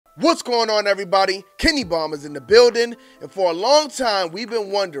What's going on, everybody? Kennybomb is in the building, and for a long time we've been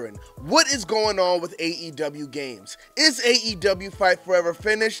wondering what is going on with AEW games. Is AEW Fight Forever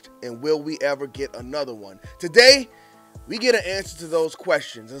finished, and will we ever get another one? Today, we get an answer to those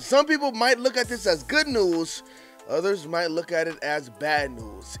questions, and some people might look at this as good news, others might look at it as bad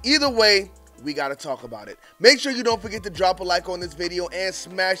news. Either way, we gotta talk about it. Make sure you don't forget to drop a like on this video and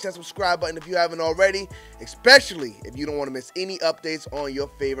smash that subscribe button if you haven't already, especially if you don't want to miss any updates on your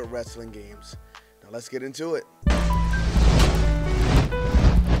favorite wrestling games. Now let's get into it.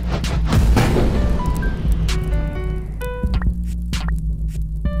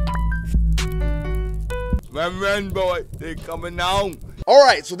 Run, boy, they coming on.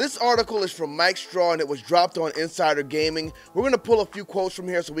 Alright, so this article is from Mike Straw and it was dropped on Insider Gaming. We're going to pull a few quotes from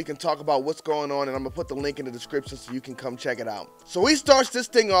here so we can talk about what's going on, and I'm going to put the link in the description so you can come check it out. So he starts this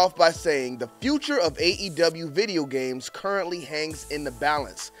thing off by saying, the future of AEW video games currently hangs in the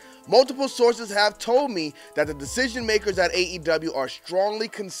balance. Multiple sources have told me that the decision makers at AEW are strongly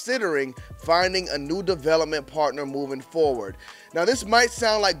considering finding a new development partner moving forward. Now this might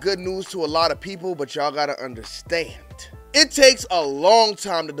sound like good news to a lot of people, but y'all gotta understand. It takes a long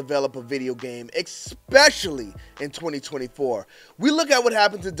time to develop a video game, especially in 2024. We look at what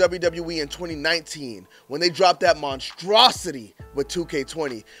happened to WWE in 2019 when they dropped that monstrosity with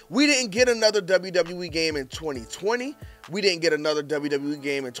 2K20. We didn't get another WWE game in 2020. We didn't get another WWE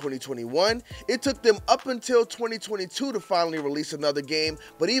game in 2021. It took them up until 2022 to finally release another game,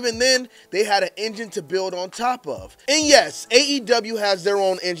 but even then, they had an engine to build on top of. And yes, AEW has their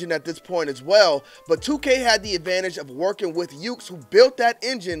own engine at this point as well, but 2K had the advantage of working with Yuke's, who built that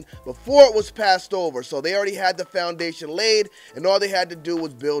engine before it was passed over, so they already had the foundation laid, and all they had to do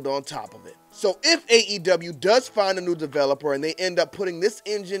was build on top of it. So if AEW does find a new developer and they end up putting this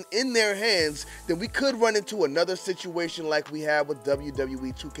engine in their hands, then we could run into another situation like we had with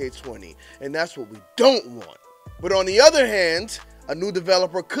WWE 2K20, and that's what we don't want. But on the other hand, a new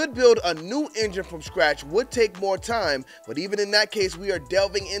developer could build a new engine from scratch, would take more time, but even in that case, we are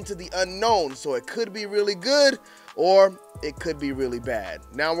delving into the unknown, so it could be really good, or it could be really bad.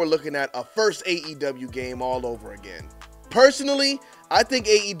 Now we're looking at a first AEW game all over again. Personally, I think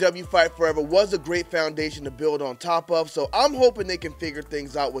AEW Fight Forever was a great foundation to build on top of, so I'm hoping they can figure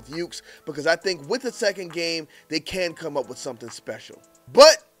things out with Yuke's, because I think with the second game, they can come up with something special.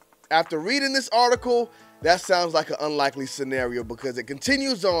 But after reading this article, that sounds like an unlikely scenario, because it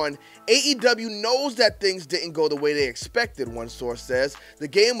continues on. AEW knows that things didn't go the way they expected, one source says. The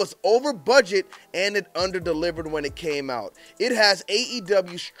game was over budget and it under-delivered when it came out. It has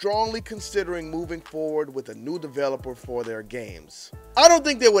AEW strongly considering moving forward with a new developer for their games. I don't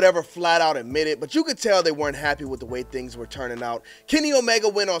think they would ever flat out admit it, but you could tell they weren't happy with the way things were turning out. Kenny Omega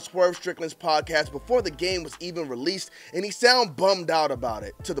went on Swerve Strickland's podcast before the game was even released, and he sounded bummed out about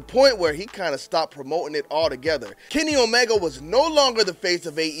it, to the point where he kind of stopped promoting it altogether. Kenny Omega was no longer the face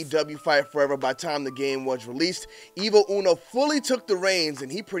of AEW Fight Forever by the time the game was released. Evil Uno fully took the reins, and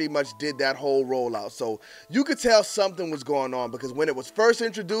he pretty much did that whole rollout. So you could tell something was going on, because when it was first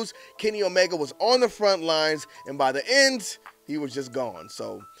introduced, Kenny Omega was on the front lines, and by the end, he was just gone.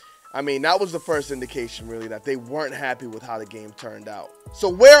 So, I mean, that was the first indication, really, that they weren't happy with how the game turned out. So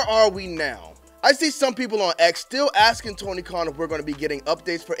where are we now? I see some people on X still asking Tony Khan if we're going to be getting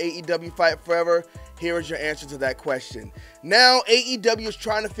updates for AEW Fight Forever. Here is your answer to that question. Now, AEW is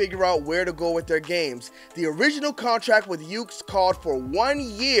trying to figure out where to go with their games. The original contract with Yuke's called for 1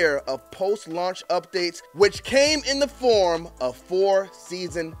 year of post-launch updates, which came in the form of 4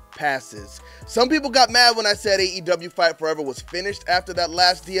 season passes. Some people got mad when I said AEW Fight Forever was finished after that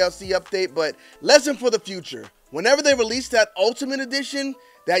last DLC update, but lesson for the future. Whenever they release that Ultimate Edition,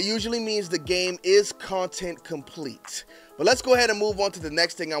 that usually means the game is content complete. But let's go ahead and move on to the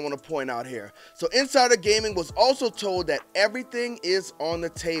next thing I want to point out here. So Insider Gaming was also told that everything is on the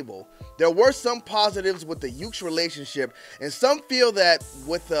table. There were some positives with the Yuke's relationship, and some feel that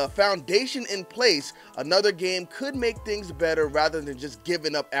with the foundation in place, another game could make things better rather than just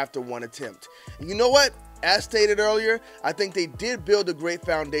giving up after one attempt. And you know what? As stated earlier, I think they did build a great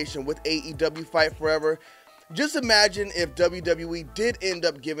foundation with AEW Fight Forever. Just imagine if WWE did end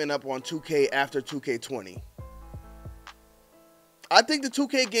up giving up on 2K after 2K20. I think the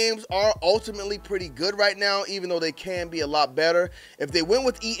 2K games are ultimately pretty good right now, even though they can be a lot better. If they went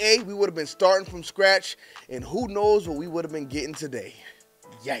with EA, we would have been starting from scratch, and who knows what we would have been getting today.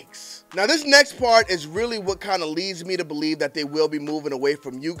 Yikes. Now this next part is really what kind of leads me to believe that they will be moving away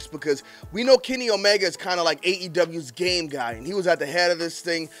from Yuke's, because we know Kenny Omega is kind of like AEW's game guy, and he was at the head of this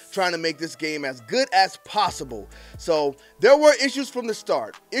thing trying to make this game as good as possible. So there were issues from the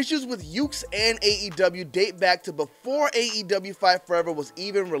start. Issues with Yuke's and AEW date back to before AEW Fight Forever was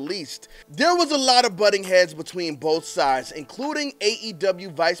even released. There was a lot of butting heads between both sides, including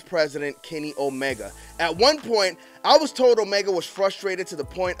AEW Vice President Kenny Omega. At one point, I was told Omega was frustrated to the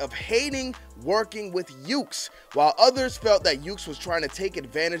point of hating working with Yuke's, while others felt that Yuke's was trying to take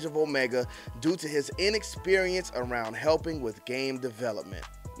advantage of Omega due to his inexperience around helping with game development.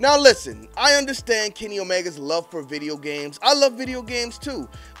 Now listen, I understand Kenny Omega's love for video games. I love video games too,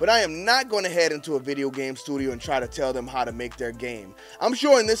 but I am not going to head into a video game studio and try to tell them how to make their game. I'm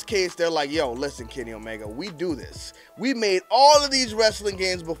sure in this case they're like, yo, listen Kenny Omega, we do this. We made all of these wrestling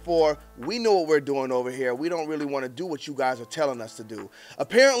games before. We know what we're doing over here. We don't really want to do what you guys are telling us to do.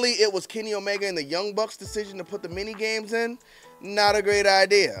 Apparently it was Kenny Omega and the Young Bucks' decision to put the mini games in. Not a great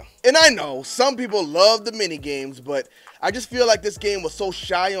idea. And I know some people love the mini games, but I just feel like this game was so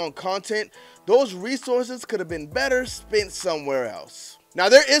shy on content. Those resources could have been better spent somewhere else. Now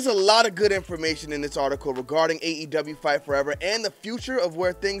there is a lot of good information in this article regarding AEW Fight Forever and the future of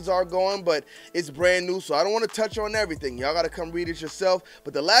where things are going, but it's brand new, so I don't want to touch on everything. Y'all gotta come read it yourself.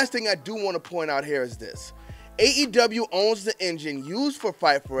 But the last thing I do want to point out here is this. AEW owns the engine used for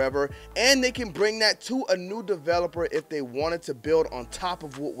Fight Forever, and they can bring that to a new developer if they wanted to build on top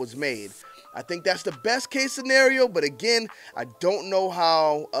of what was made. I think that's the best case scenario, but again, I don't know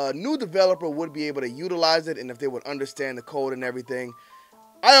how a new developer would be able to utilize it and if they would understand the code and everything.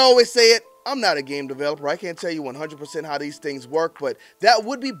 I always say it, I'm not a game developer. I can't tell you 100% how these things work, but that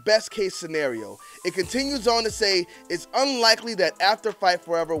would be best case scenario. It continues on to say it's unlikely that after Fight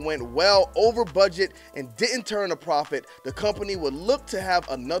Forever went well over budget and didn't turn a profit, the company would look to have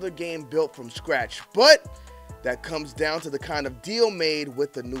another game built from scratch. But that comes down to the kind of deal made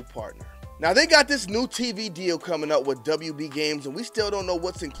with the new partner. Now they got this new TV deal coming up with WB Games, and we still don't know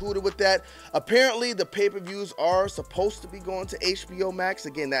what's included with that. Apparently the pay-per-views are supposed to be going to HBO Max.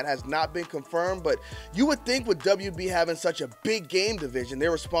 Again, that has not been confirmed, but you would think with WB having such a big game division,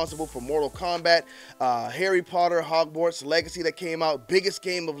 they're responsible for Mortal Kombat, Harry Potter, Hogwarts Legacy that came out, biggest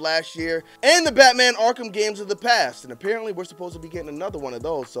game of last year, and the Batman Arkham games of the past. And apparently we're supposed to be getting another one of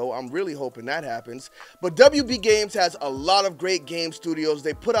those, so I'm really hoping that happens. But WB Games has a lot of great game studios.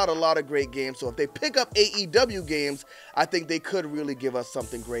 They put out a lot of great games, so if they pick up AEW games, I think they could really give us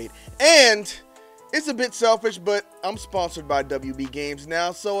something great. And it's a bit selfish, but I'm sponsored by WB Games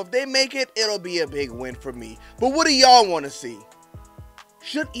now, so if they make it, it'll be a big win for me. But what do y'all want to see?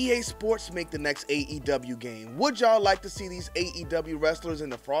 Should EA Sports make the next AEW game? Would y'all like to see these AEW wrestlers in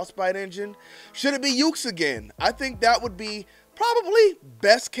the Frostbite engine? Should it be Yuke's again? I think that would be probably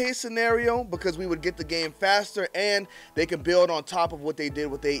best case scenario, because we would get the game faster and they can build on top of what they did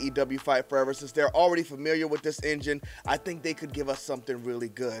with AEW Fight Forever. Since they're already familiar with this engine, I think they could give us something really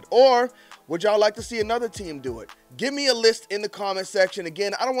good. Or would y'all like to see another team do it? Give me a list in the comment section.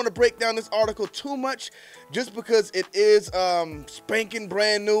 Again, I don't want to break down this article too much just because it is spanking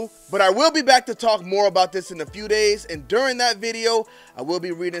brand new, but I will be back to talk more about this in a few days, and during that video I will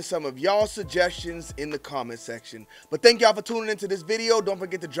be reading some of y'all's suggestions in the comment section. But thank y'all for tuning into this video. Don't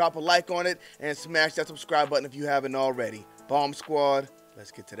forget to drop a like on it and smash that subscribe button if you haven't already. Bomb Squad,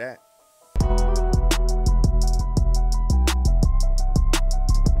 let's get to that.